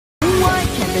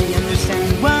won't they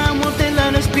understand? Why won't they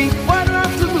let us be? Why do I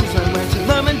have to lose my way to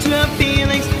love and to have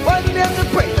feelings? Why do they have to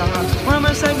break our hearts? Why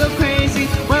must I go crazy?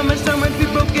 Why must our hearts be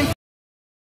broken?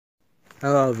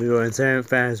 Hello viewers and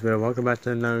fans, but welcome back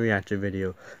to another reaction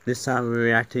video. This time we're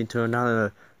reacting to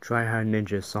another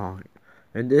TryHardNinja song.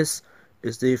 And this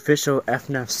is the official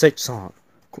FNAF 6 song.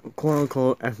 Quote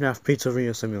unquote FNAF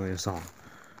Pizzeria Simulator song.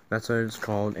 That's what it's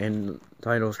called, and the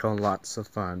title is called Lots of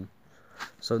Fun.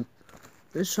 So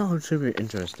this song should be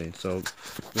interesting, so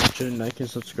make sure to like and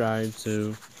subscribe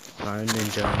to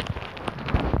TryHardNinja.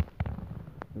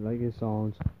 And like his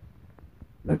songs.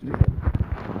 Let's begin.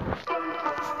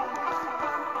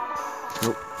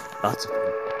 Nope, lots of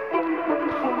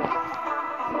fun.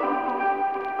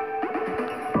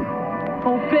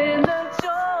 Open the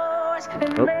doors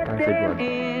and let them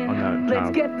in. Let's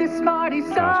get this party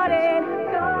started.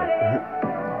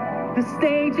 The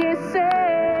stage is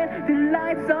set, the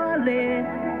lights are lit,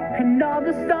 and all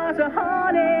the stars are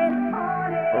haunted.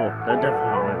 Oh, that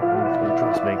definitely,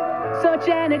 trust me. Such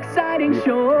an exciting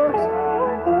show.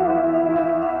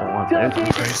 Does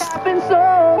it happen so?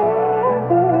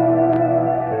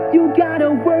 You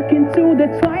gotta work into the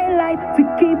twilight to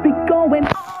keep it going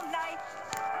all night.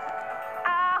 I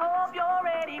hope you're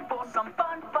ready for some fun.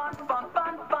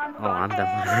 Oh, I'm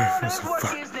definitely ready for some fun.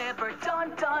 Work is never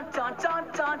done.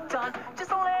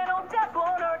 Just a little death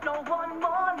won't hurt no one.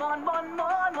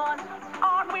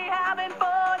 Aren't we having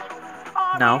fun?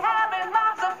 No. We having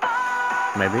lots of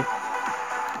fun? Maybe.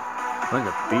 Look at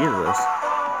the beat of this.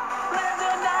 Live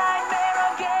the nightmare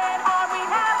again. Are we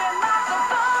having lots of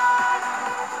fun?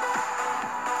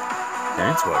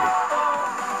 Dance party.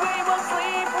 We will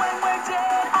sleep when we're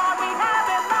dead. Are we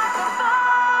having lots of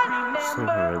fun? Sleep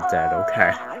when we're dead,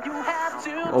 okay. You have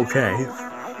to Okay.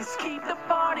 is keep the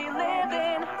party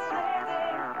living.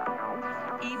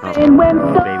 Oh, Even when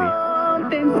baby.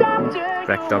 something's after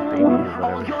Wrecked up baby, all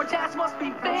whatever. your tasks must be Oh,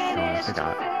 I finished.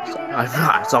 forgot. I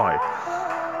forgot, sorry.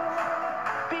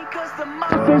 Because the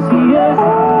monster's here.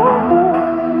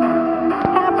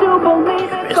 Have to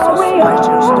believe it's all real.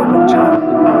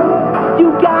 You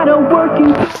gotta work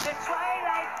into the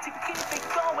twilight to keep it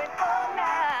going all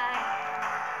night.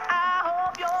 I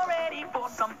hope you're ready for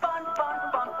some fun.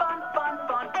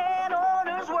 And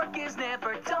owner's work is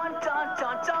never done.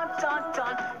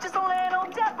 Just a little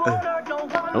death won't hurt no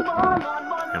one. Nope.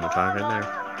 Hammer time right there.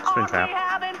 Spin trap. Are we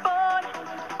having fun?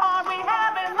 Are we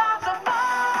having lots of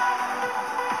fun?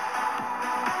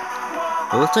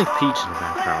 It looks like Peach in the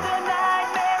background. Live the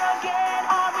nightmare again.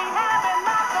 Are we having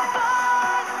lots of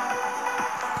fun?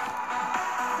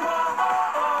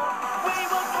 We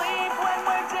will sleep when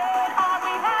we're dead. Are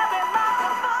we having lots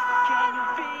of fun? Can you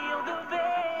feel the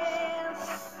bands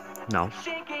No.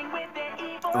 shaking with their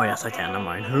evil Oh yes, I can. Never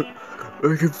mind. I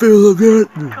can feel it.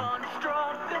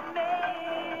 construct the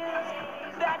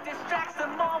maze that distracts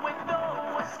them all with no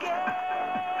escape.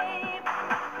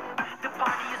 The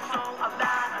party is so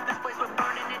alive. This place we're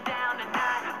burning it down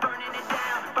tonight. Burning it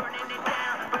down.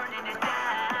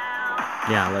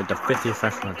 Yeah, like the 50th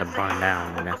restaurant to burn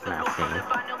down in that FNAF game.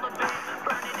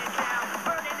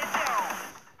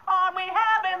 Are we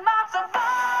having lots of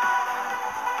fun?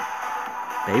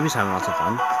 Baby's having lots of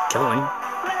fun. Killing.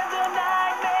 Live the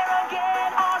nightmare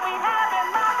again. Are we having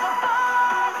lots of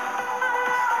fun?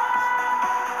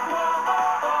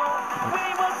 We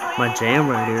will sleep My jam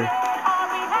right here. Are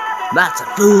we having Lots of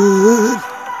fun.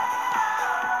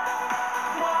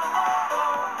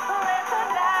 Live the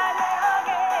nightmare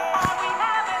again. Are we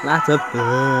having Lots of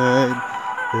fun.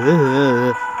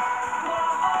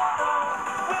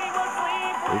 We will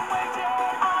sleep when we're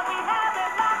dead. Are we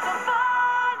having lots of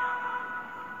fun?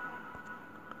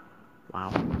 Wow.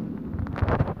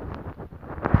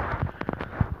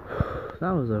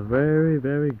 That was a very,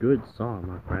 very good song,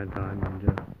 my friend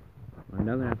TryHardNinja.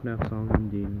 Another FNAF song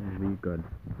indeed, really good.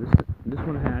 This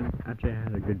one actually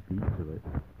had a good beat to it.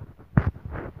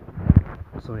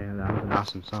 So yeah, that was an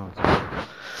awesome song. So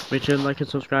make sure to like and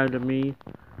subscribe to me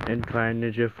and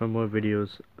TryHardNinja for more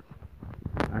videos.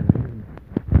 I've been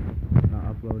not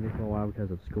uploading for a while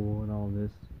because of school and all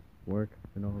this work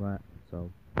and all that. So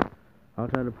I'll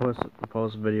try to post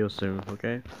videos soon,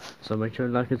 okay? So make sure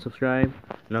to like and subscribe,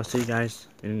 and I'll see you guys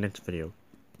in the next video.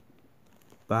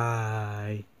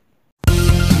 Bye.